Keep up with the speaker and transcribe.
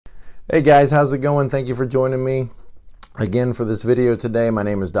Hey guys, how's it going? Thank you for joining me again for this video today. My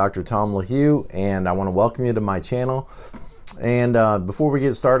name is Dr. Tom LaHue, and I want to welcome you to my channel. And before we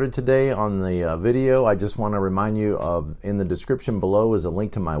get started today on the video, I just want to remind you of, in the description below is a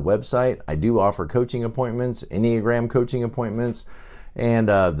link to my website. I do offer coaching appointments, Enneagram coaching appointments, and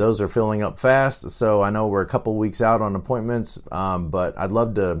those are filling up fast. So I know we're a couple weeks out on appointments, but I'd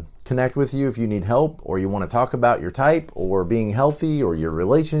love to connect with you if you need help or you want to talk about your type or being healthy or your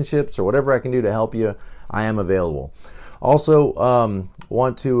relationships or whatever I can do to help you. I am available. Also,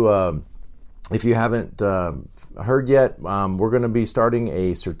 want to, if you haven't heard yet, we're going to be starting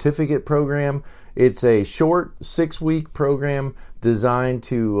a certificate program. It's a short 6-week program designed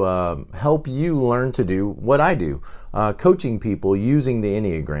to help you learn to do what I do, coaching people using the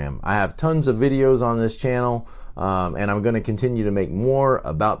Enneagram. I have tons of videos on this channel, and I'm going to continue to make more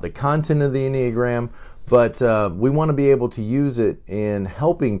about the content of the Enneagram, but we want to be able to use it in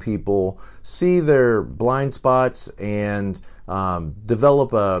helping people see their blind spots and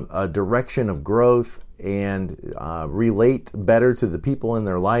develop a direction of growth and relate better to the people in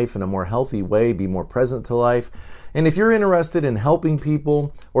their life in a more healthy way, be more present to life. And if you're interested in helping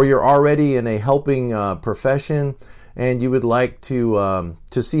people, or you're already in a helping profession, and you would like to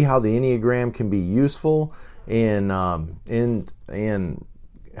see how the Enneagram can be useful in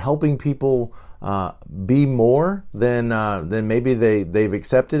helping people be more than maybe they've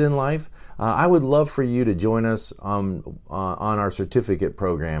accepted in life, I would love for you to join us on our certificate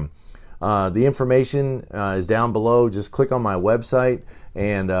program. The information is down below. Just click on my website,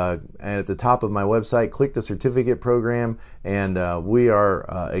 and at the top of my website, click the certificate program. And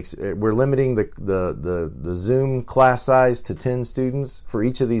we're limiting the Zoom class size to 10 students for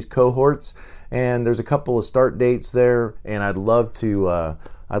each of these cohorts. And there's a couple of start dates there, and I'd love to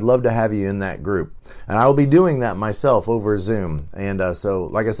have you in that group. And I will be doing that myself over Zoom. And so,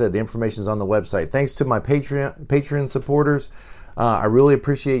 like I said, the information is on the website. Thanks to my Patreon supporters. I really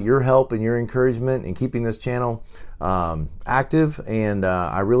appreciate your help and your encouragement in keeping this channel active, and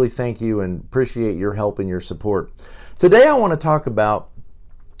I really thank you and appreciate your help and your support. Today I want to talk about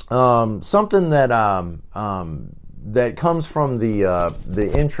something that that comes from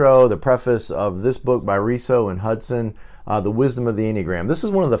the intro, the preface of this book by Riso and Hudson, The Wisdom of the Enneagram. This is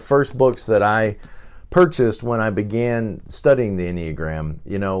one of the first books that I purchased when I began studying the Enneagram.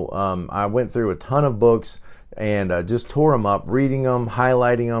 You know, I went through a ton of books and just tore them up, reading them,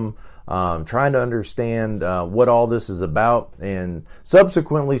 highlighting them, trying to understand what all this is about, and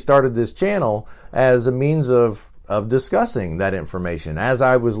subsequently started this channel as a means of discussing that information as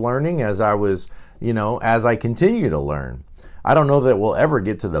I was learning, as I continue to learn. I don't know that we'll ever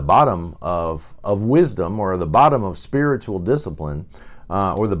get to the bottom of wisdom or the bottom of spiritual discipline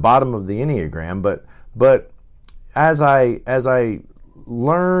or the bottom of the Enneagram, but as I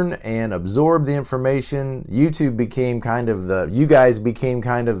learn and absorb the information, you guys became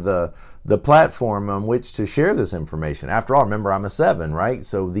kind of the platform on which to share this information. After all, remember, I'm a 7, right?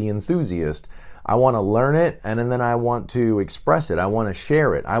 So the enthusiast. I want to learn it, and then I want to express it. I want to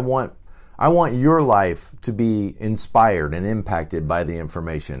share it. I want your life to be inspired and impacted by the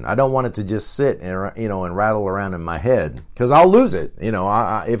information. I don't want it to just sit and rattle around in my head, because I'll lose it.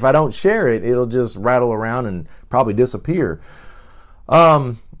 If I don't share it, it'll just rattle around and probably disappear.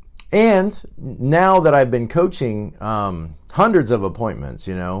 And now that I've been coaching hundreds of appointments,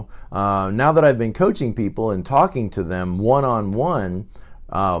 now that I've been coaching people and talking to them one-on-one,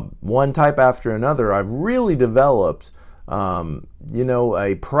 one type after another, I've really developed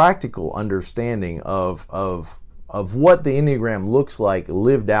a practical understanding of what the Enneagram looks like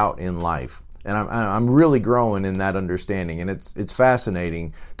lived out in life. And I'm really growing in that understanding, and it's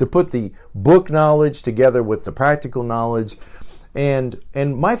fascinating to put the book knowledge together with the practical knowledge. And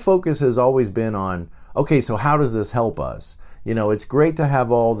my focus has always been on, okay, so how does this help us? It's great to have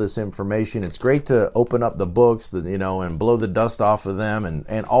all this information. It's great to open up the books, and blow the dust off of them.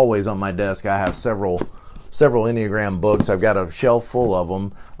 And always on my desk, I have several Enneagram books. I've got a shelf full of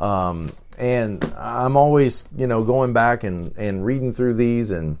them. And I'm always, going back and reading through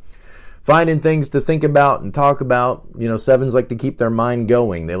these and finding things to think about and talk about. 7s like to keep their mind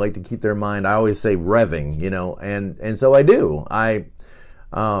going. They like to keep their mind, I always say, revving, and so I do. I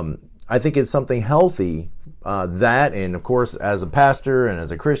think it's something healthy, that, and of course, as a pastor and as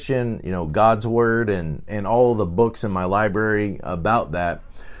a Christian, God's Word and all the books in my library about that.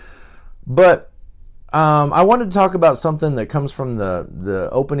 But I wanted to talk about something that comes from the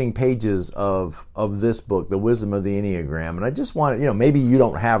opening pages of this book, The Wisdom of the Enneagram. And I just want maybe you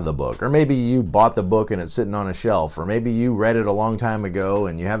don't have the book, or maybe you bought the book and it's sitting on a shelf, or maybe you read it a long time ago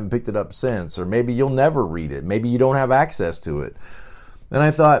and you haven't picked it up since, or maybe you'll never read it. Maybe you don't have access to it. And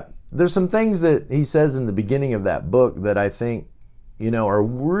I thought, there's some things that he says in the beginning of that book that I think, are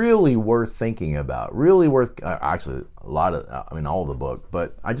really worth thinking about. Really worth, actually, all of the book.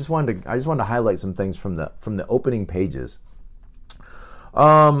 But I just wanted to highlight some things from the opening pages.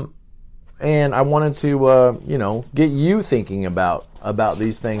 And I wanted to, get you thinking about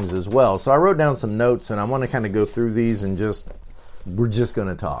these things as well. So I wrote down some notes, and I want to kind of go through these and we're just going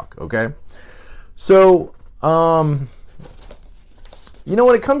to talk, okay? So, when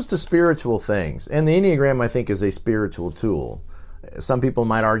it comes to spiritual things, and the Enneagram, I think, is a spiritual tool. Some people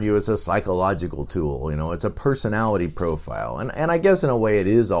might argue it's a psychological tool. It's a personality profile. And I guess in a way it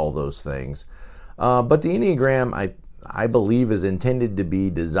is all those things. But the Enneagram, I believe, is intended to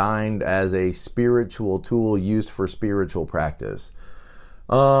be designed as a spiritual tool used for spiritual practice.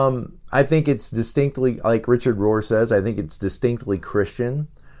 I think it's distinctly, like Richard Rohr says, I think it's distinctly Christian.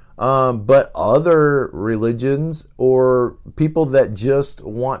 But other religions or people that just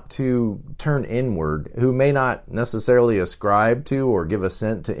want to turn inward, who may not necessarily ascribe to or give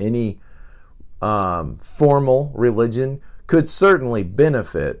assent to any formal religion, could certainly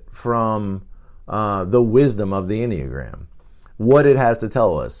benefit from the wisdom of the Enneagram, what it has to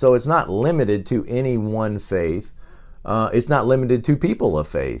tell us. So it's not limited to any one faith. It's not limited to people of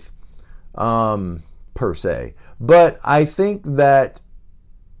faith, per se. But I think that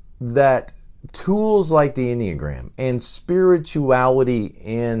tools like the Enneagram and spirituality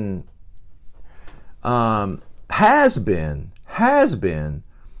has been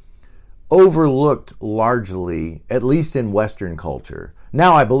overlooked largely, at least in Western culture.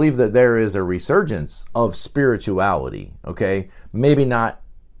 Now, I believe that there is a resurgence of spirituality, okay? Maybe not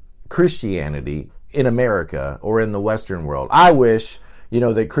Christianity in America or in the Western world. I wish,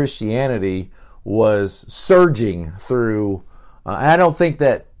 that Christianity was surging through, and I don't think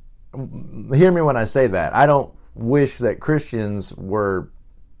that, hear me when I say that, I don't wish that Christians were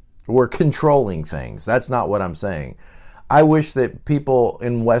controlling things. That's not what I'm saying. I wish that people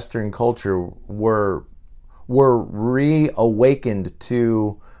in Western culture were reawakened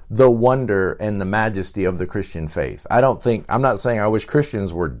to the wonder and the majesty of the Christian faith. I'm not saying I wish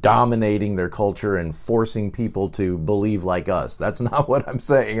Christians were dominating their culture and forcing people to believe like us. That's not what I'm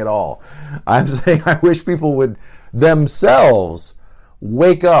saying at all. I'm saying I wish people would themselves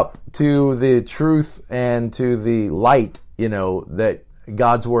wake up to the truth and to the light, that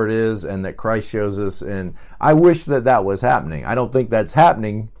God's word is and that Christ shows us. And I wish that was happening. I don't think that's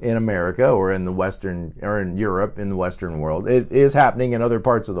happening in America or in the Western, or in Europe, in the Western world. It is happening in other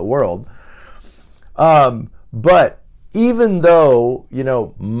parts of the world. But even though,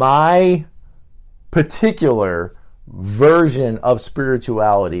 my particular version of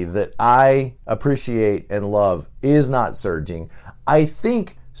spirituality that I appreciate and love is not surging, I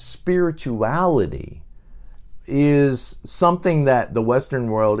think spirituality is something that the Western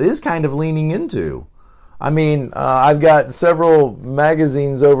world is kind of leaning into. I mean, I've got several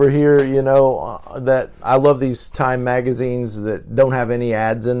magazines over here, that I love, these Time magazines that don't have any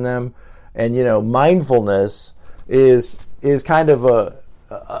ads in them. And, mindfulness is kind of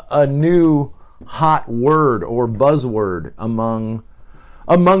a new hot word or buzzword among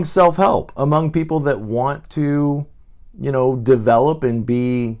self-help, among people that want to, develop and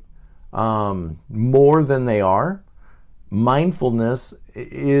be more than they are. Mindfulness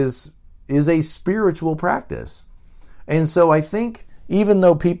is a spiritual practice. And so I think even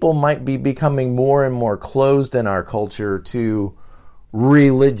though people might be becoming more and more closed in our culture to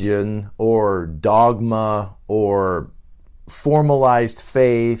religion or dogma or formalized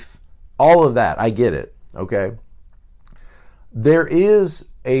faith, all of that, I get it, okay? There is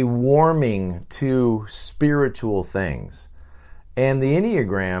a warming to spiritual things. And the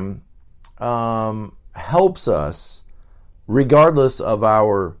Enneagram helps us, regardless of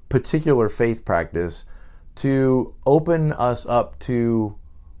our particular faith practice, to open us up to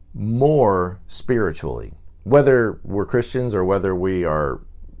more spiritually, whether we're Christians or whether we are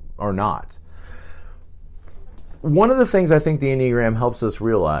not. One of the things I think the Enneagram helps us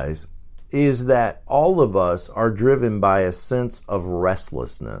realize is that all of us are driven by a sense of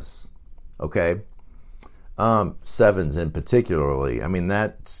restlessness, okay? Sevens in particularly, I mean,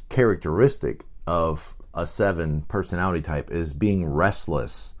 that's characteristic of a 7 personality type, is being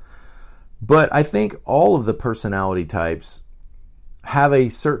restless. But I think all of the personality types have a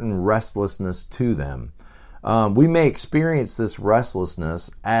certain restlessness to them. We may experience this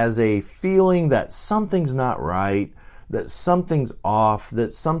restlessness as a feeling that something's not right, that something's off,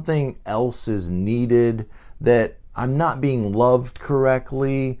 that something else is needed, that I'm not being loved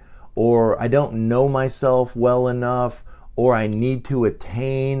correctly, or I don't know myself well enough, or I need to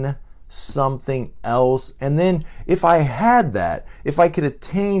attain something else. And then if I had that, if I could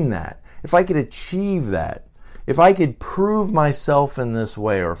attain that, if I could achieve that, if I could prove myself in this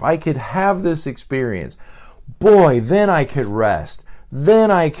way, or if I could have this experience, boy, then I could rest.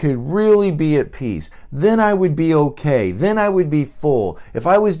 Then I could really be at peace. Then I would be okay. Then I would be full. If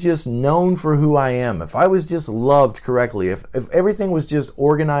I was just known for who I am, if I was just loved correctly, if everything was just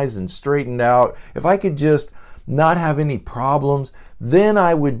organized and straightened out, if I could just not have any problems, then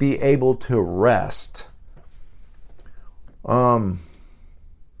I would be able to rest. And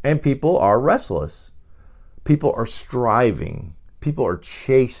people are restless. People are striving. People are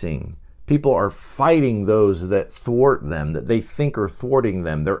chasing. People are fighting those that thwart them, that they think are thwarting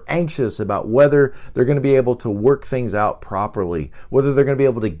them. They're anxious about whether they're going to be able to work things out properly, whether they're going to be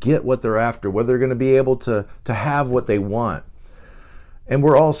able to get what they're after, whether they're going to be able to have what they want. And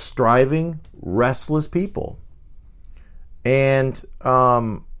we're all striving, restless people. And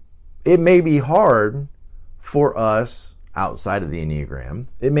it may be hard for us outside of the Enneagram.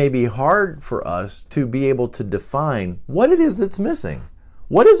 It may be hard for us to be able to define what it is that's missing.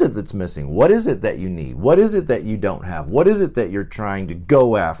 What is it that's missing? What is it that you need? What is it that you don't have? What is it that you're trying to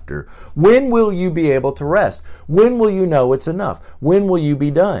go after? When will you be able to rest? When will you know it's enough? When will you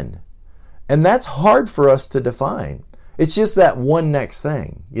be done? And that's hard for us to define. It's just that one next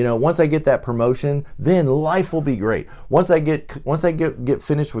thing. You know, once I get that promotion, then life will be great. Once I get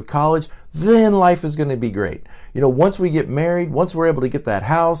finished with college, then life is going to be great. You know, once we get married, once we're able to get that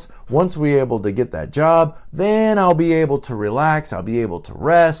house, once we're able to get that job, then I'll be able to relax, I'll be able to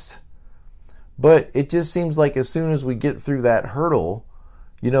rest. But it just seems like as soon as we get through that hurdle,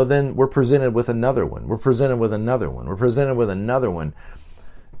 you know, then we're presented with another one. We're presented with another one. We're presented with another one.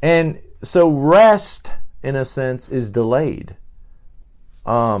 And so rest, in a sense, is delayed.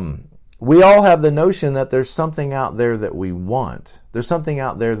 We all have the notion that there's something out there that we want. There's something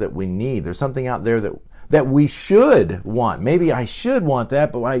out there that we need. There's something out there that we should want. Maybe I should want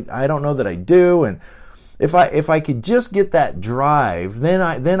that, but I don't know that I do. And if I could just get that drive, then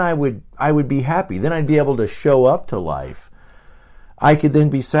I would be happy. Then I'd be able to show up to life. I could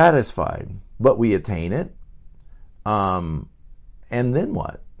then be satisfied. But we attain it. And then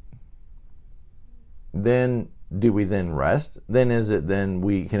what? Then do we then rest? Then is it then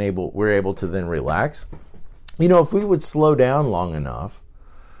we're able to then relax? You know, if we would slow down long enough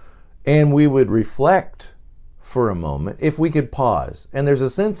and we would reflect for a moment, if we could pause, and there's a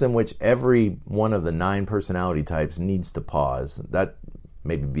sense in which every one of the 9 personality types needs to pause. That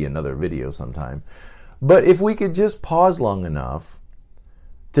maybe be another video sometime. But if we could just pause long enough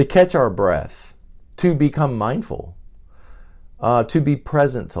to catch our breath, to become mindful, to be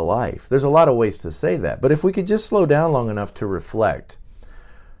present to life. There's a lot of ways to say that. But if we could just slow down long enough to reflect,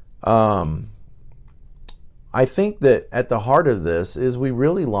 I think that at the heart of this is we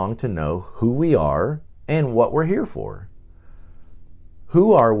really long to know who we are and what we're here for.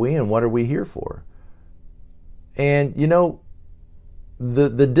 Who are we and what are we here for? And, you know,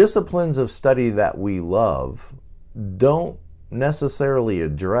 the disciplines of study that we love don't necessarily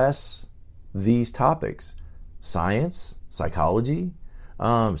address these topics. Science, psychology,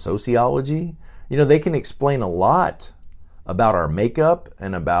 sociology, you know, they can explain a lot about our makeup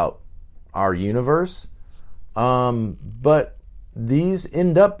and about our universe, but these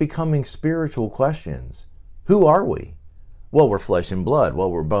end up becoming spiritual questions. Who are we? Well, we're flesh and blood. Well,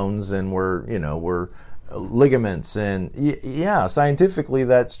 we're bones and we're ligaments, and yeah, scientifically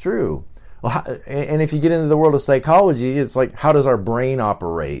that's true. And if you get into the world of psychology, it's like, how does our brain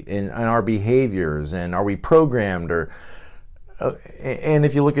operate and our behaviors, and are we programmed? And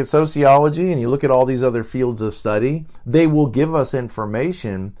if you look at sociology and you look at all these other fields of study, they will give us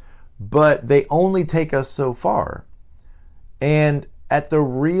information, but they only take us so far. And at the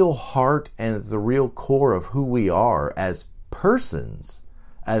real heart and at the real core of who we are as persons,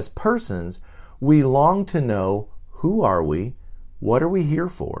 we long to know, who are we? What are we here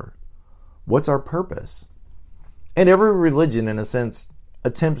for? What's our purpose? And every religion, in a sense,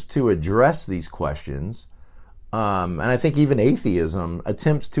 attempts to address these questions. And I think even atheism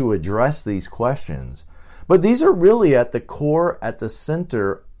attempts to address these questions. But these are really at the core, at the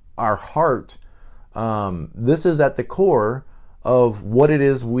center, our heart. This is at the core of what it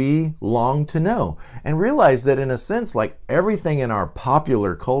is we long to know. And realize that, in a sense, like everything in our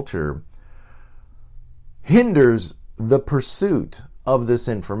popular culture hinders the pursuit of this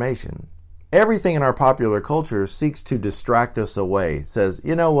information. Everything in our popular culture seeks to distract us away. Says,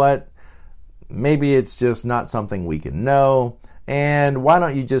 you know what? Maybe it's just not something we can know. And why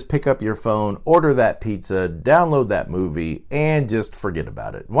don't you just pick up your phone, order that pizza, download that movie, and just forget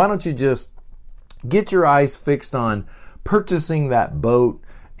about it? Why don't you just get your eyes fixed on purchasing that boat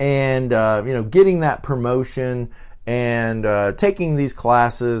and getting that promotion and taking these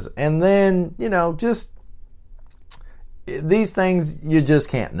classes, and then just these things you just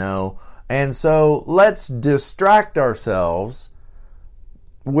can't know. And so let's distract ourselves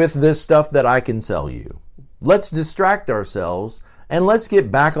with this stuff that I can sell you. Let's distract ourselves and let's get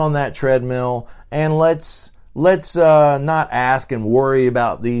back on that treadmill, and let's not ask and worry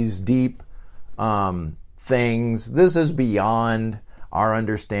about these deep things. This is beyond our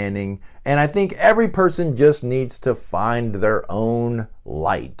understanding. And I think every person just needs to find their own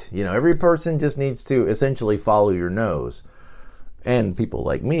light. Every person just needs to essentially follow your nose. And people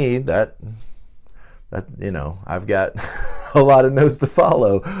like me, that I've got a lot of nose to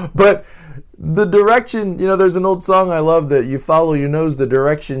follow. But the direction, there's an old song I love that you follow your nose, the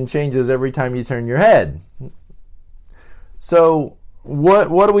direction changes every time you turn your head. So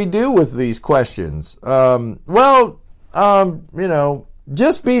what do we do with these questions?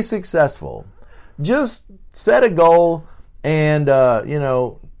 Just be successful. Just set a goal and,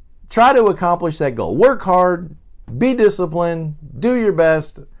 try to accomplish that goal. Work hard, be disciplined, do your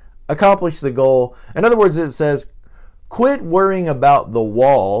best, accomplish the goal. In other words, it says, quit worrying about the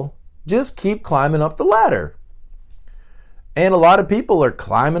wall, just keep climbing up the ladder. And a lot of people are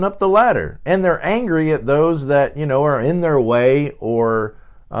climbing up the ladder, and they're angry at those that, are in their way or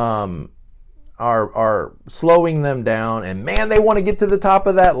are slowing them down, and man, they want to get to the top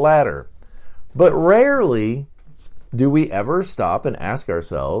of that ladder. But rarely do we ever stop and ask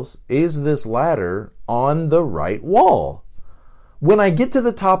ourselves, is this ladder on the right wall? When I get to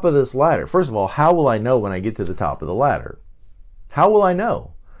the top of this ladder, first of all, how will I know when I get to the top of the ladder? How will I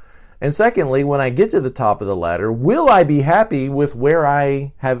know? And secondly, when I get to the top of the ladder, will I be happy with where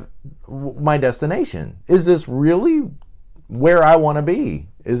I have my destination? Is this really where I want to be?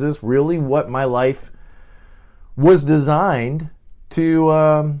 Is this really what my life was designed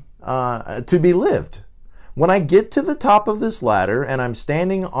to be lived? When I get to the top of this ladder and I'm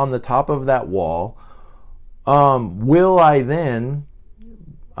standing on the top of that wall, will I then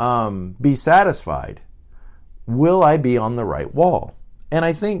be satisfied? Will I be on the right wall? And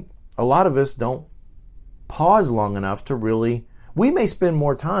I think a lot of us don't pause long enough to really. We may spend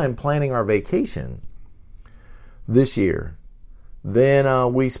more time planning our vacation this year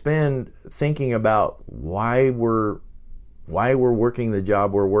than we spend thinking about why we're working the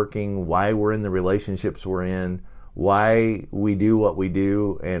job we're working, why we're in the relationships we're in, why we do what we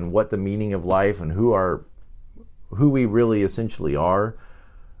do, and what the meaning of life and who we really essentially are.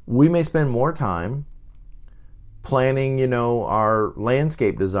 We may spend more time planning, our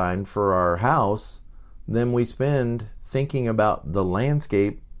landscape design for our house than we spend thinking about the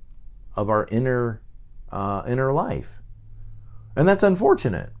landscape of our inner life. And that's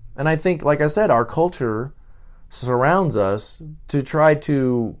unfortunate. And I think, like I said, our culture surrounds us to try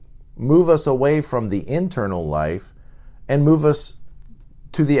to move us away from the internal life and move us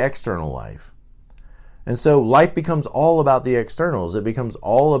to the external life. And so life becomes all about the externals. It becomes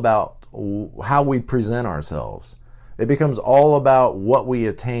all about how we present ourselves. It becomes all about what we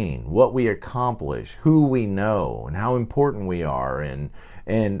attain, what we accomplish, who we know, and how important we are,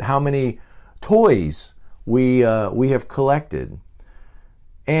 and how many toys we have collected.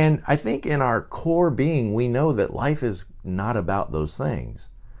 And I think in our core being, we know that life is not about those things.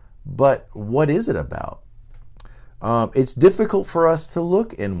 But what is it about? It's difficult for us to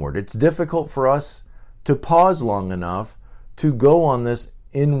look inward. It's difficult for us to pause long enough to go on this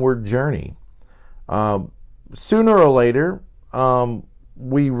inward journey. Sooner or later,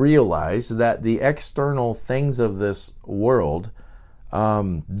 we realize that the external things of this world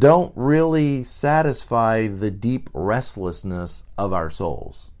don't really satisfy the deep restlessness of our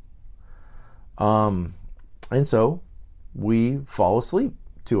souls. And so we fall asleep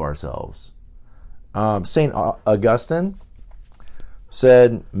to ourselves. St. Augustine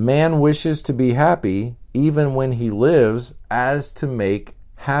said, man wishes to be happy even when he lives as to make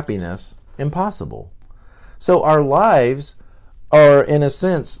happiness impossible. So our lives are, in a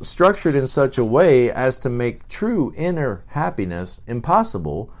sense, structured in such a way as to make true inner happiness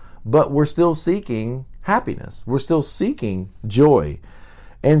impossible, but we're still seeking happiness. We're still seeking joy.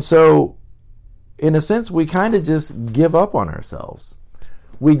 And so, in a sense, we kind of just give up on ourselves.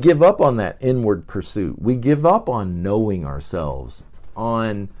 We give up on that inward pursuit. We give up on knowing ourselves,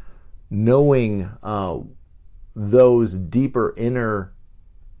 on knowing those deeper inner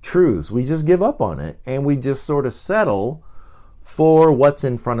truths. We just give up on it, and we just sort of settle for what's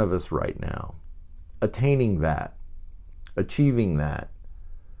in front of us right now, attaining that, achieving that.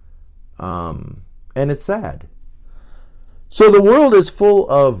 And it's sad. So the world is full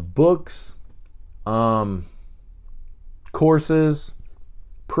of books, courses,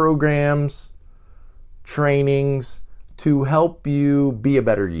 programs, trainings to help you be a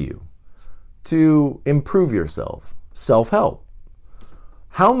better you, to improve yourself. Self-help.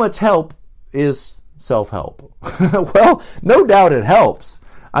 How much help is self-help? Well, no doubt it helps.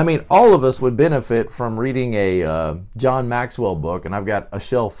 I mean, all of us would benefit from reading a John Maxwell book, and I've got a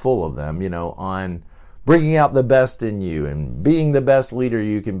shelf full of them, on bringing out the best in you and being the best leader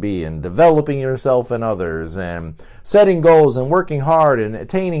you can be and developing yourself and others and setting goals and working hard and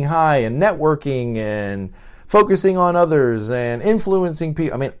attaining high and networking and focusing on others and influencing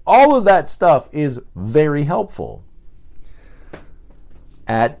people. I mean, all of that stuff is very helpful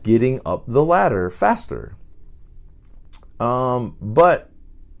at getting up the ladder faster. But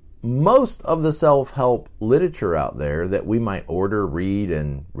most of the self-help literature out there that we might order, read,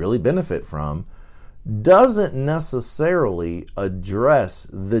 and really benefit from doesn't necessarily address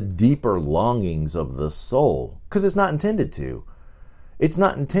the deeper longings of the soul, because it's not intended to. It's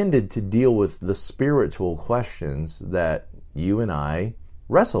not intended to deal with the spiritual questions that you and I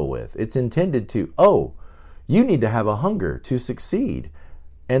wrestle with. It's intended to, you need to have a hunger to succeed.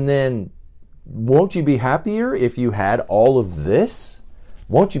 And then, won't you be happier if you had all of this?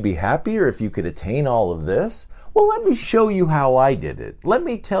 Won't you be happier if you could attain all of this? Well, let me show you how I did it. Let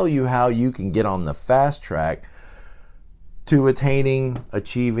me tell you how you can get on the fast track to attaining,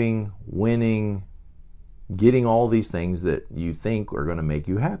 achieving, winning, getting all these things that you think are going to make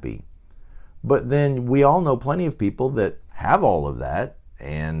you happy. But then we all know plenty of people that have all of that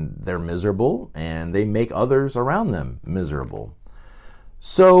and they're miserable and they make others around them miserable.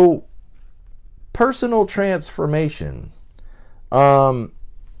 So, personal transformation.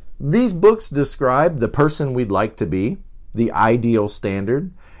 These books describe the person we'd like to be, the ideal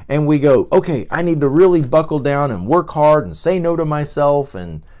standard, and we go, okay, I need to really buckle down and work hard and say no to myself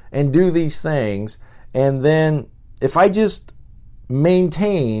and do these things. And then if I just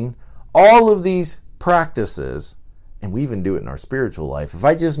maintain all of these practices, and we even do it in our spiritual life, if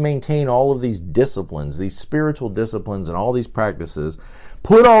I just maintain all of these disciplines, these spiritual disciplines and all these practices,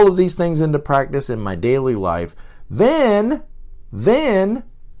 put all of these things into practice in my daily life, then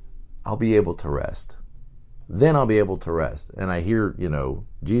I'll be able to rest. Then I'll be able to rest. And I hear,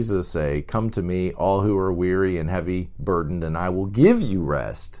 Jesus say, come to me, all who are weary and heavy burdened, and I will give you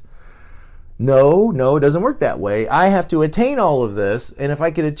rest. No, it doesn't work that way. I have to attain all of this, and if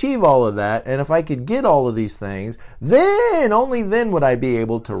I could achieve all of that, and if I could get all of these things, then, only then would I be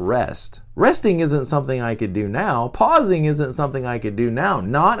able to rest. Resting isn't something I could do now. Pausing isn't something I could do now.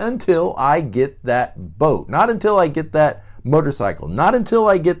 Not until I get that boat. Not until I get that motorcycle. Not until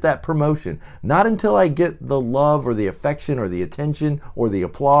I get that promotion. Not until I get the love or the affection or the attention or the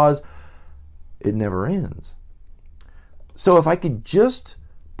applause. It never ends. So if I could just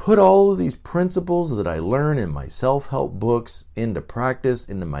put all of these principles that I learn in my self-help books into practice,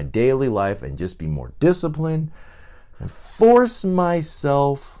 into my daily life, and just be more disciplined and force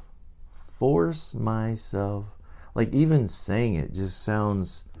myself, like even saying it just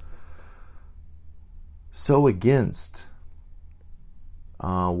sounds so against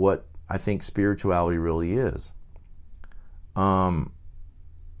what I think spirituality really is.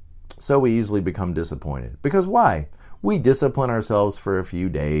 So we easily become disappointed. Because why? We discipline ourselves for a few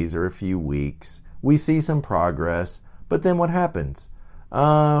days or a few weeks. We see some progress, but then what happens?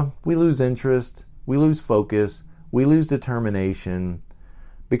 We lose interest, we lose focus, we lose determination,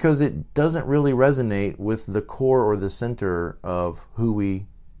 because it doesn't really resonate with the core or the center of who we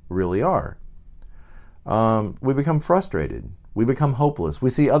really are. We become frustrated. We become hopeless. We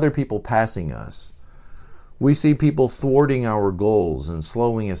see other people passing us. We see people thwarting our goals and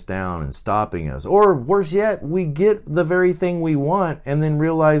slowing us down and stopping us. Or worse yet, we get the very thing we want and then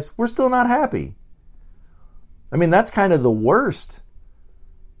realize we're still not happy. I mean, that's kind of the worst.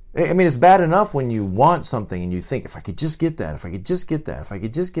 I mean, it's bad enough when you want something and you think, if I could just get that, if I could just get that, if I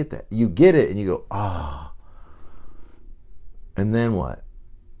could just get that. You get it and you go, And then what?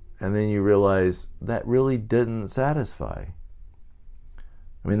 And then you realize that really didn't satisfy.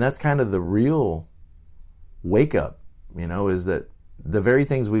 I mean, that's kind of the real wake up, is that the very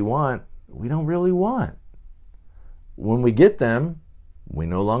things we want, we don't really want. When we get them, we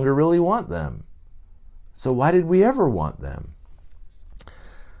no longer really want them. So why did we ever want them?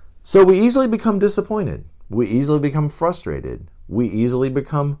 So we easily become disappointed. We easily become frustrated. We easily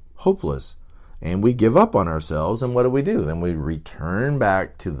become hopeless. And we give up on ourselves, and what do? Then we return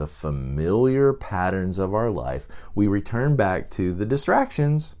back to the familiar patterns of our life. We return back to the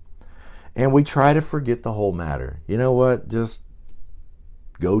distractions. And we try to forget the whole matter. You know what? Just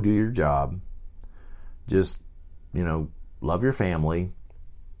go do your job. Just, love your family.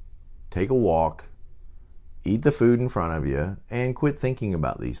 Take a walk. eat the food in front of you and quit thinking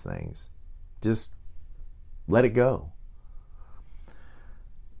about these things. Just let it go.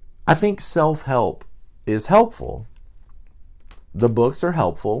 I think self-help is helpful. The books are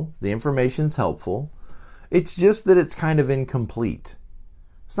helpful. The information's helpful. It's just that it's kind of incomplete.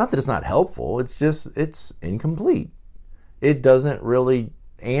 It's not that it's not helpful. It's just it's incomplete. It doesn't really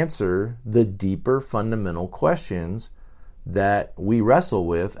answer the deeper fundamental questions that we wrestle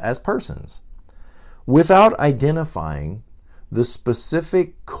with as persons. Without identifying the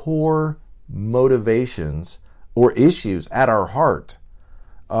specific core motivations or issues at our heart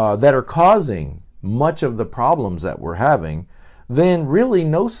that are causing much of the problems that we're having, then really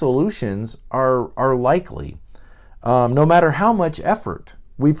no solutions are likely. No matter how much effort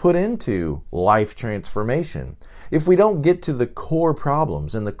we put into life transformation, if we don't get to the core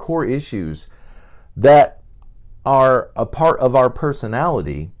problems and the core issues that are a part of our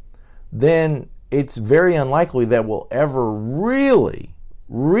personality, then it's very unlikely that we'll ever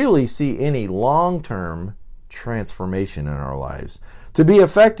really see any long-term transformation in our lives. To be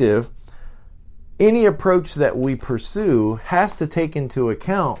effective, any approach that we pursue has to take into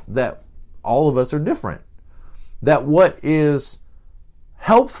account that all of us are different. That what is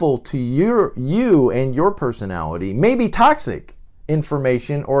helpful to you and your personality may be toxic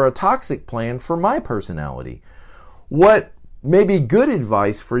information or a toxic plan for my personality. What may be good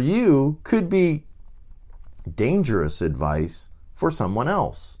advice for you could be dangerous advice for someone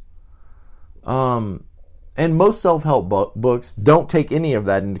else. And most self-help books don't take any of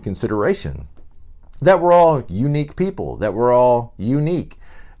that into consideration. That we're all unique people, that we're all unique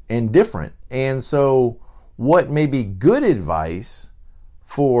and different. And so what may be good advice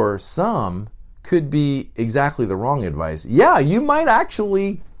for some could be exactly the wrong advice. Yeah, you might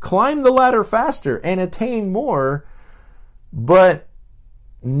actually climb the ladder faster and attain more, but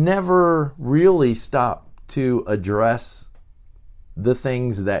never really stop to address the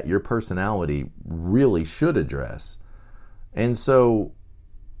things that your personality really should address. And so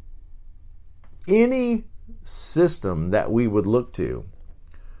any system that we would look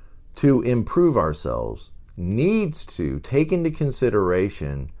to improve ourselves needs to take into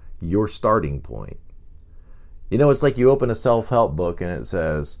consideration your starting point. You know, it's like you open a self-help book and it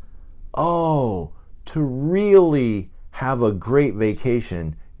says, oh, to really have a great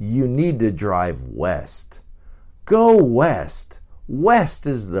vacation, you need to drive west. Go west. West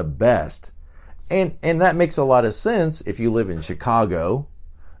is the best. And that makes a lot of sense if you live in Chicago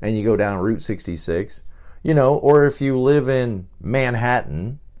and you go down Route 66, you know, or if you live in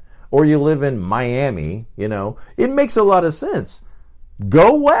Manhattan or you live in Miami, you know, it makes a lot of sense.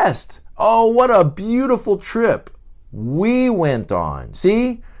 Go west. Oh, what a beautiful trip we went on.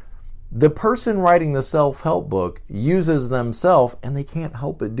 See, the person writing the self-help book uses themselves, and they can't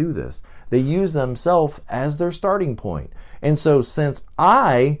help but do this. They use themselves as their starting point. And so since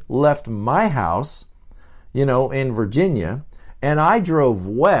I left my house, you know, in Virginia, and I drove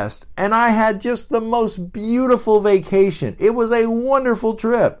west, and I had just the most beautiful vacation. It was a wonderful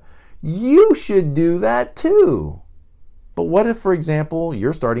trip. You should do that too. But what if, for example,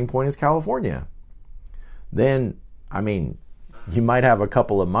 your starting point is California? Then, I mean, you might have a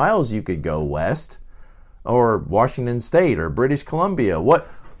couple of miles you could go west, or Washington State, or British Columbia. What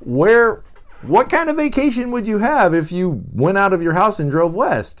kind of vacation would you have if you went out of your house and drove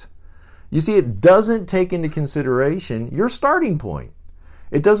west? You see, it doesn't take into consideration your starting point.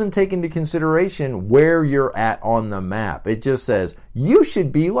 It doesn't take into consideration where you're at on the map. It just says, you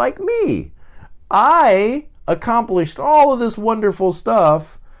should be like me. I accomplished all of this wonderful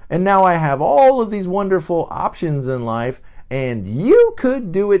stuff, and now I have all of these wonderful options in life, and you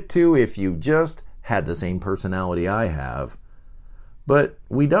could do it too if you just had the same personality I have. But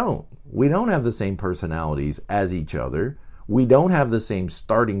we don't. We don't have the same personalities as each other. We don't have the same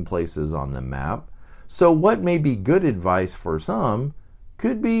starting places on the map. So what may be good advice for some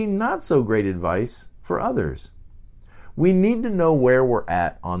could be not so great advice for others. We need to know where we're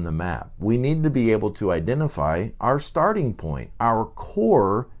at on the map. We need to be able to identify our starting point, our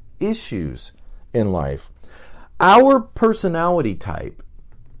core issues in life. Our personality type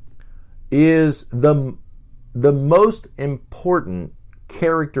is the most important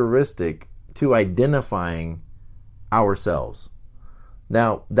characteristic to identifying ourselves.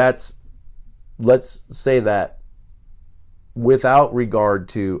 Now, let's say that without regard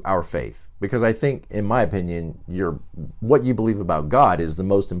to our faith, because I think, in my opinion, what you believe about God is the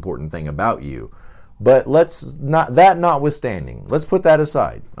most important thing about you. But notwithstanding, let's put that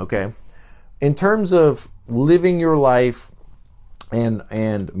aside, okay? In terms of living your life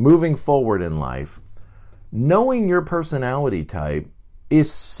and moving forward in life, knowing your personality type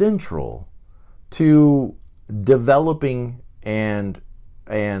is central to developing and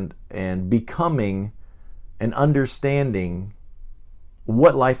becoming and understanding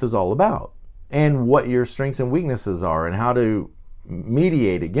what life is all about and what your strengths and weaknesses are and how to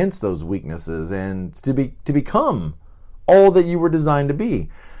mediate against those weaknesses and to become all that you were designed to be.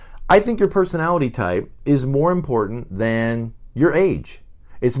 I think your personality type is more important than your age.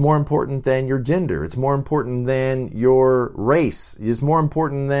 It's more important than your gender. It's more important than your race. It's more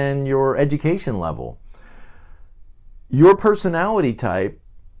important than your education level. Your personality type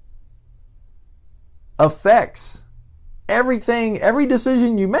affects everything, every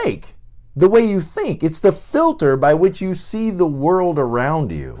decision you make, the way you think. It's the filter by which you see the world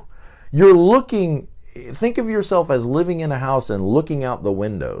around you. Think of yourself as living in a house and looking out the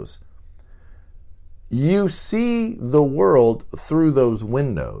windows. You see the world through those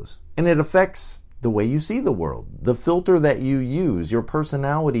windows, and it affects the way you see the world. The filter that you use, your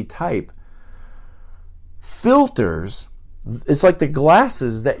personality type, filters. It's like the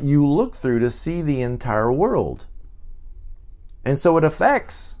glasses that you look through to see the entire world. And so it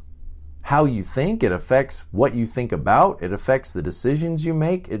affects how you think. It affects what you think about. It affects the decisions you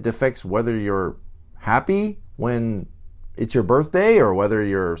make. It affects whether you're happy when it's your birthday or whether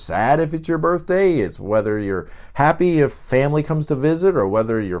you're sad if it's your birthday. It's whether you're happy if family comes to visit or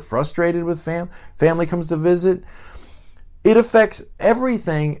whether you're frustrated with family comes to visit. It affects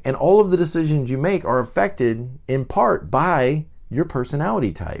everything, and all of the decisions you make are affected in part by your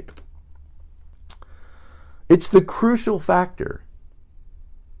personality type. It's the crucial factor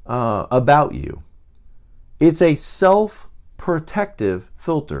about you. It's a self-protective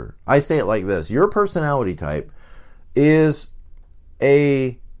filter. I say it like this. Your personality type is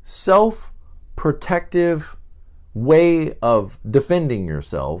a self-protective way of defending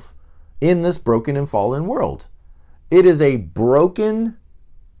yourself in this broken and fallen world. It is a broken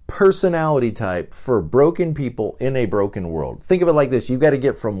personality type for broken people in a broken world. Think of it like this. You've got to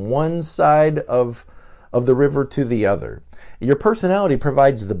get from one side of the river to the other. Your personality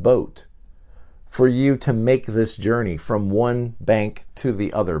provides the boat for you to make this journey from one bank to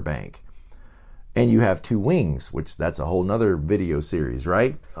the other bank. And you have two wings, which that's a whole nother video series,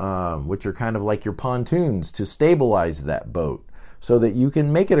 right? Which are kind of like your pontoons to stabilize that boat so that you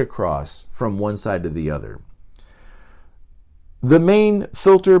can make it across from one side to the other. The main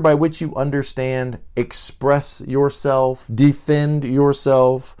filter by which you understand, express yourself, defend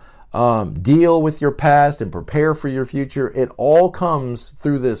yourself, deal with your past and prepare for your future, it all comes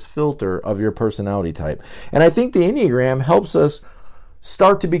through this filter of your personality type. And I think the Enneagram helps us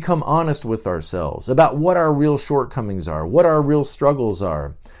start to become honest with ourselves about what our real shortcomings are, what our real struggles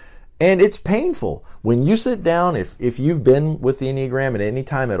are. And it's painful. When you sit down, if you've been with the Enneagram at any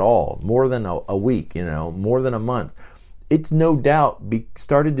time at all, more than a week, more than a month, it's no doubt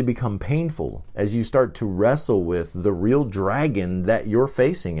started to become painful as you start to wrestle with the real dragon that you're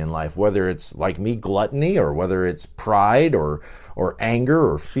facing in life, whether it's like me, gluttony, or whether it's pride or anger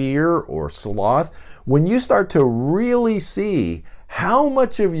or fear or sloth. When you start to really see how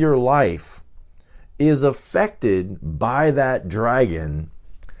much of your life is affected by that dragon,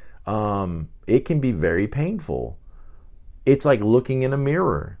 it can be very painful. It's like looking in a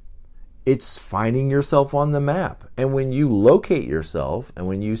mirror. It's finding yourself on the map. And when you locate yourself and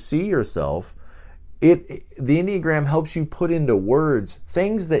when you see yourself, the Enneagram helps you put into words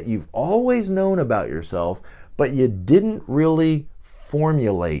things that you've always known about yourself, but you didn't really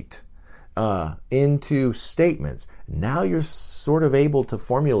formulate into statements. Now you're sort of able to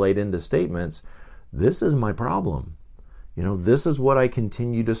formulate into statements, this is my problem. This is what I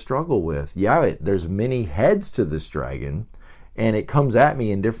continue to struggle with. Yeah, there's many heads to this dragon, and it comes at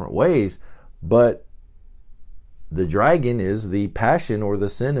me in different ways, but the dragon is the passion or the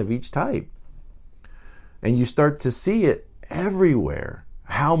sin of each type. And you start to see it everywhere,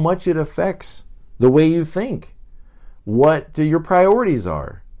 how much it affects the way you think, what your priorities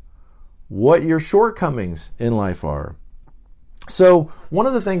are, what your shortcomings in life are. So one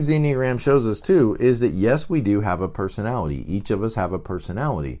of the things the Enneagram shows us too is that yes, we do have a personality. Each of us have a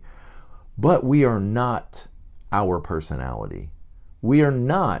personality, but we are not our personality. We are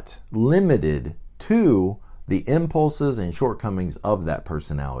not limited to the impulses and shortcomings of that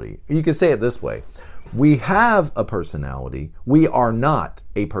personality. You could say it this way. We have a personality. We are not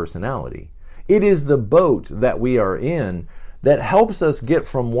a personality. It is the boat that we are in that helps us get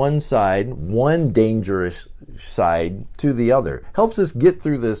from one side, one dangerous side, to the other. Helps us get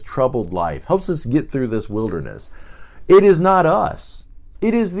through this troubled life. Helps us get through this wilderness. It is not us.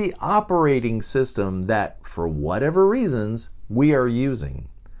 It is the operating system that, for whatever reasons, we are using.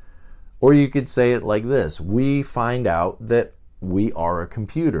 Or you could say it like this. We find out that we are a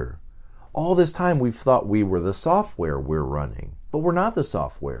computer. All this time we've thought we were the software we're running, but we're not the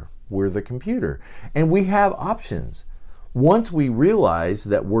software. We're the computer. And we have options. Once we realize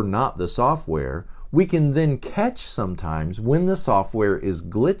that we're not the software, we can then catch sometimes when the software is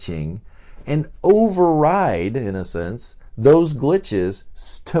glitching and override, in a sense, those glitches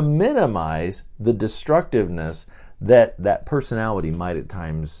to minimize the destructiveness that personality might at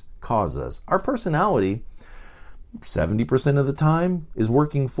times cause us. Our personality, 70% of the time, is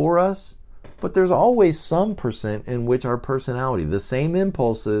working for us, but there's always some percent in which our personality, the same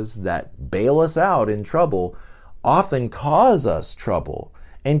impulses that bail us out in trouble, often cause us trouble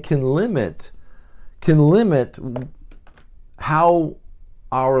and can limit how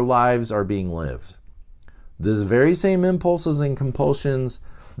our lives are being lived. These very same impulses and compulsions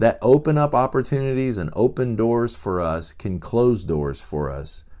that open up opportunities and open doors for us can close doors for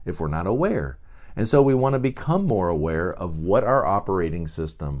us if we're not aware. And so we want to become more aware of what our operating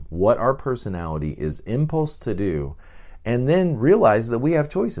system, what our personality is impulsed to do, and then realize that we have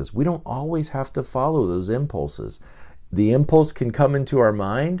choices. We don't always have to follow those impulses. The impulse can come into our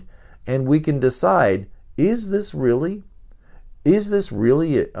mind and we can decide, is this really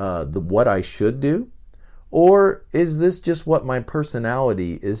what I should do? Or is this just what my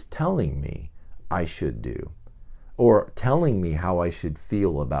personality is telling me I should do? Or telling me how I should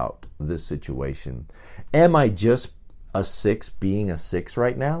feel about this situation? Am I just a 6 being a 6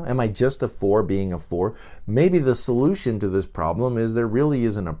 right now? Am I just a 4 being a 4? Maybe the solution to this problem is there really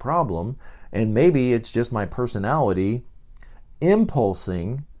isn't a problem, and maybe it's just my personality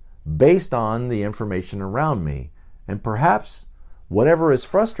impulsing based on the information around me. And perhaps whatever is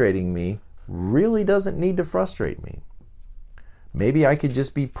frustrating me really doesn't need to frustrate me. Maybe I could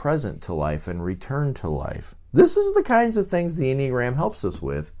just be present to life and return to life. This is the kinds of things the Enneagram helps us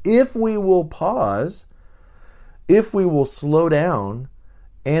with. If we will pause, if we will slow down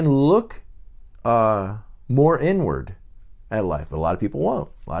and look more inward at life. But a lot of people won't.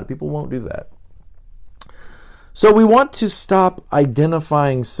 A lot of people won't do that. So we want to stop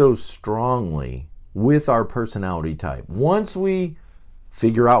identifying so strongly with our personality type. Once we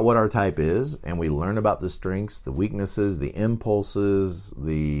figure out what our type is and we learn about the strengths, the weaknesses, the impulses,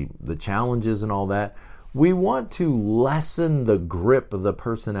 the challenges and all that, we want to lessen the grip the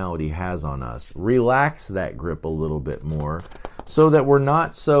personality has on us. Relax that grip a little bit more so that we're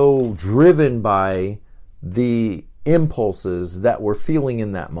not so driven by the impulses that we're feeling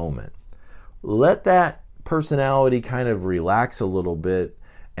in that moment. Let that personality kind of relax a little bit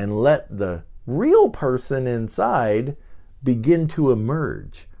and let the real person inside begin to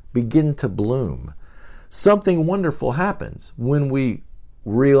emerge, begin to bloom. Something wonderful happens when we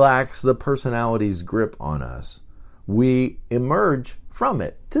relax the personality's grip on us. We emerge from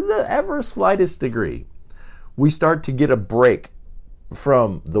it to the ever slightest degree. We start to get a break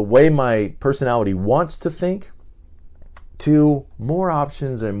from the way my personality wants to think to more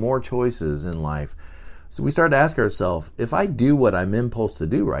options and more choices in life. So we start to ask ourselves, if I do what I'm impulsed to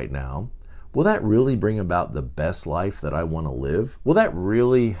do right now, will that really bring about the best life that I want to live? Will that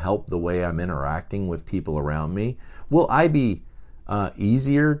really help the way I'm interacting with people around me? Will I be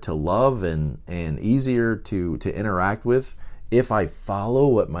easier to love and easier to interact with if I follow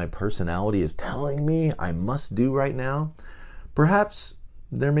what my personality is telling me I must do right now? Perhaps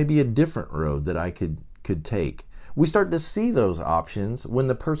there may be a different road that I could take. We start to see those options when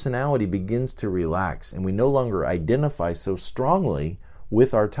the personality begins to relax and we no longer identify so strongly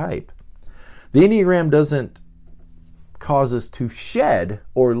with our type. The Enneagram doesn't cause us to shed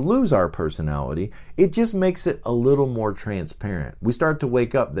or lose our personality. It just makes it a little more transparent. We start to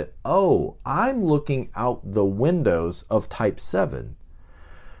wake up that, oh, I'm looking out the windows of type 7.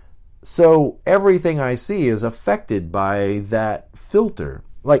 So everything I see is affected by that filter.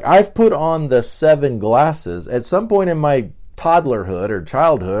 Like I've put on the 7 glasses at some point in my toddlerhood or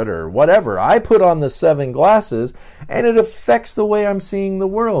childhood or whatever. I put on the 7 glasses and it affects the way I'm seeing the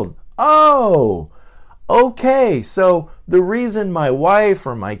world. Oh, okay. So the reason my wife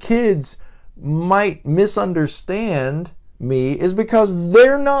or my kids might misunderstand me is because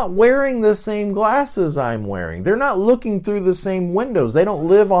they're not wearing the same glasses I'm wearing. They're not looking through the same windows. They don't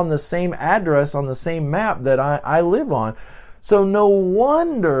live on the same address on the same map that I live on. So no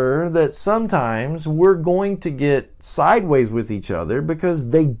wonder that sometimes we're going to get sideways with each other because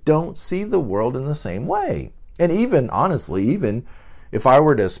they don't see the world in the same way. And even, honestly, even if I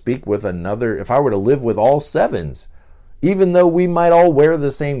were to speak with if I were to live with all 7s, even though we might all wear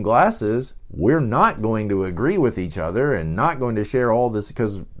the same glasses, we're not going to agree with each other and not going to share all this,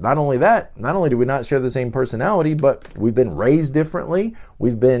 because not only do we not share the same personality, but we've been raised differently,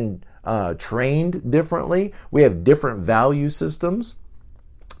 we've been trained differently, we have different value systems,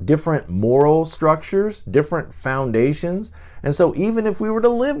 different moral structures, different foundations. And so even if we were to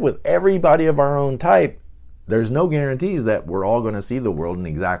live with everybody of our own type, there's no guarantees that we're all going to see the world in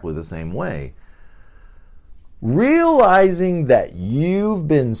exactly the same way. Realizing that you've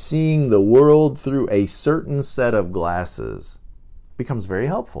been seeing the world through a certain set of glasses becomes very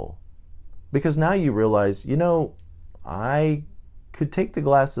helpful. Because now you realize, I could take the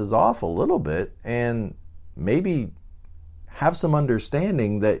glasses off a little bit and maybe have some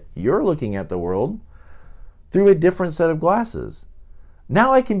understanding that you're looking at the world through a different set of glasses.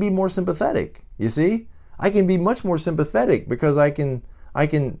 Now I can be more sympathetic. You see? I can be much more sympathetic because I can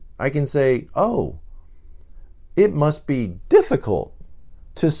say, oh, it must be difficult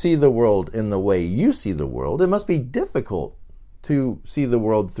to see the world in the way you see the world. It must be difficult to see the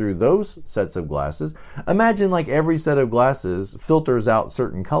world through those sets of glasses. Imagine like every set of glasses filters out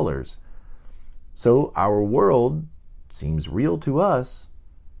certain colors. So our world seems real to us.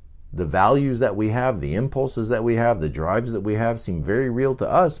 The values that we have, the impulses that we have, the drives that we have seem very real to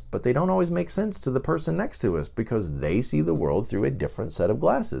us, but they don't always make sense to the person next to us because they see the world through a different set of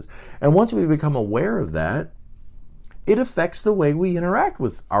glasses. And once we become aware of that, it affects the way we interact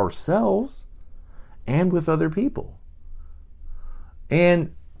with ourselves and with other people.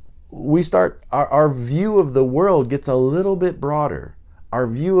 And we start, our view of the world gets a little bit broader. Our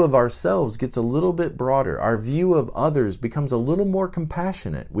view of ourselves gets a little bit broader. Our view of others becomes a little more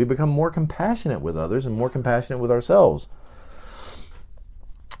compassionate. We become more compassionate with others and more compassionate with ourselves.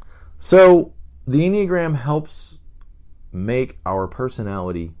 So the Enneagram helps make our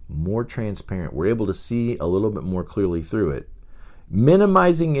personality more transparent. We're able to see a little bit more clearly through it,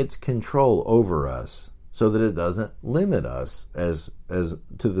 minimizing its control over us so that it doesn't limit us as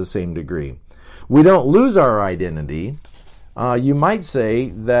to the same degree. We don't lose our identity. You might say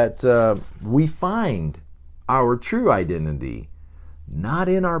that we find our true identity not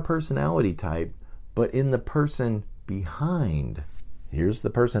in our personality type, but in the person behind. Here's the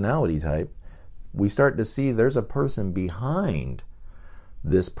personality type. We start to see there's a person behind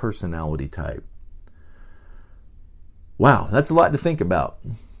this personality type. Wow, that's a lot to think about.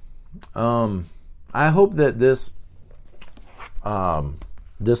 I hope that this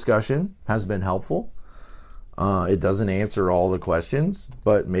discussion has been helpful. It doesn't answer all the questions,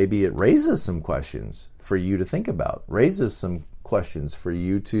 but maybe it raises some questions for you to think about, raises some questions for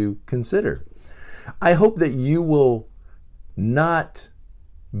you to consider. I hope that you will not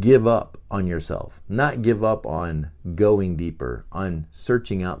give up on yourself, not give up on going deeper, on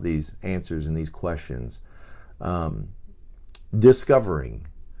searching out these answers and these questions, discovering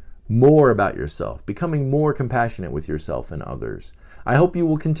more about yourself, becoming more compassionate with yourself and others. I hope you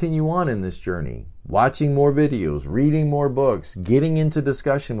will continue on in this journey, watching more videos, reading more books, getting into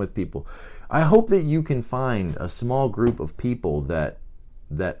discussion with people. I hope that you can find a small group of people that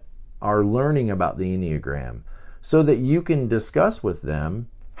are learning about the Enneagram so that you can discuss with them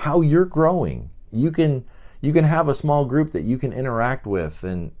how you're growing. You can have a small group that you can interact with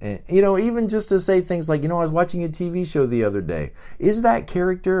and even just to say things like, I was watching a TV show the other day. Is that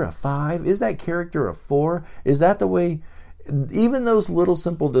character a 5? Is that character a 4? Is that the way? Even those little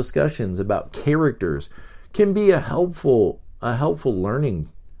simple discussions about characters can be a helpful learning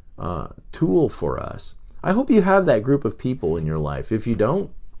tool for us. I hope you have that group of people in your life. If you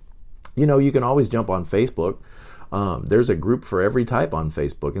don't, you can always jump on Facebook. There's a group for every type on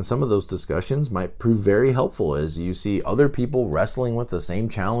Facebook, and some of those discussions might prove very helpful as you see other people wrestling with the same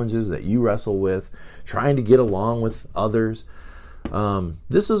challenges that you wrestle with, trying to get along with others.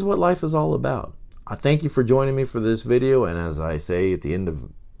 This is what life is all about. I thank you for joining me for this video, and as I say at the end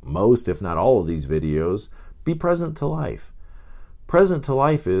of most, if not all of these videos, be present to life. Present to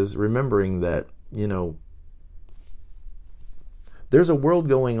life is remembering that, there's a world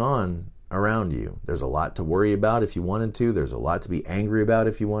going on around you. There's a lot to worry about if you wanted to. There's a lot to be angry about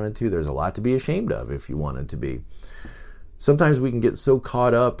if you wanted to. There's a lot to be ashamed of if you wanted to be. Sometimes we can get so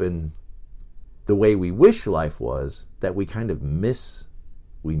caught up in the way we wish life was that we kind of miss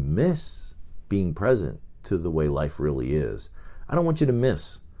being present to the way life really is. I don't want you to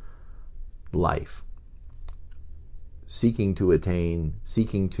miss life. Seeking to attain,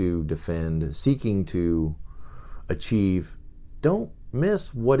 seeking to defend, seeking to achieve. Don't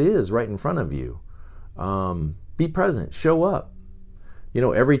miss what is right in front of you. Be present. Show up.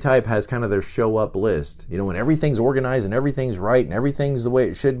 Every type has kind of their show up list. When everything's organized and everything's right and everything's the way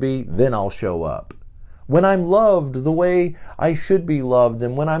it should be, then I'll show up. When I'm loved the way I should be loved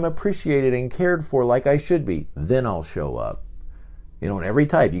and when I'm appreciated and cared for like I should be, then I'll show up. In every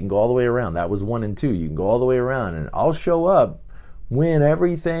type, you can go all the way around. That was 1 and 2. You can go all the way around, and I'll show up when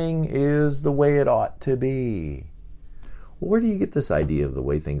everything is the way it ought to be. Well, where do you get this idea of the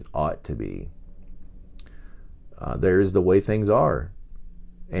way things ought to be? There's the way things are.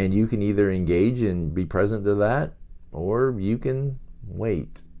 And you can either engage and be present to that, or you can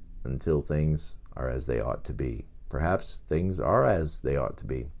wait until things are as they ought to be. Perhaps things are as they ought to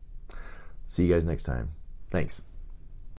be. See you guys next time. Thanks.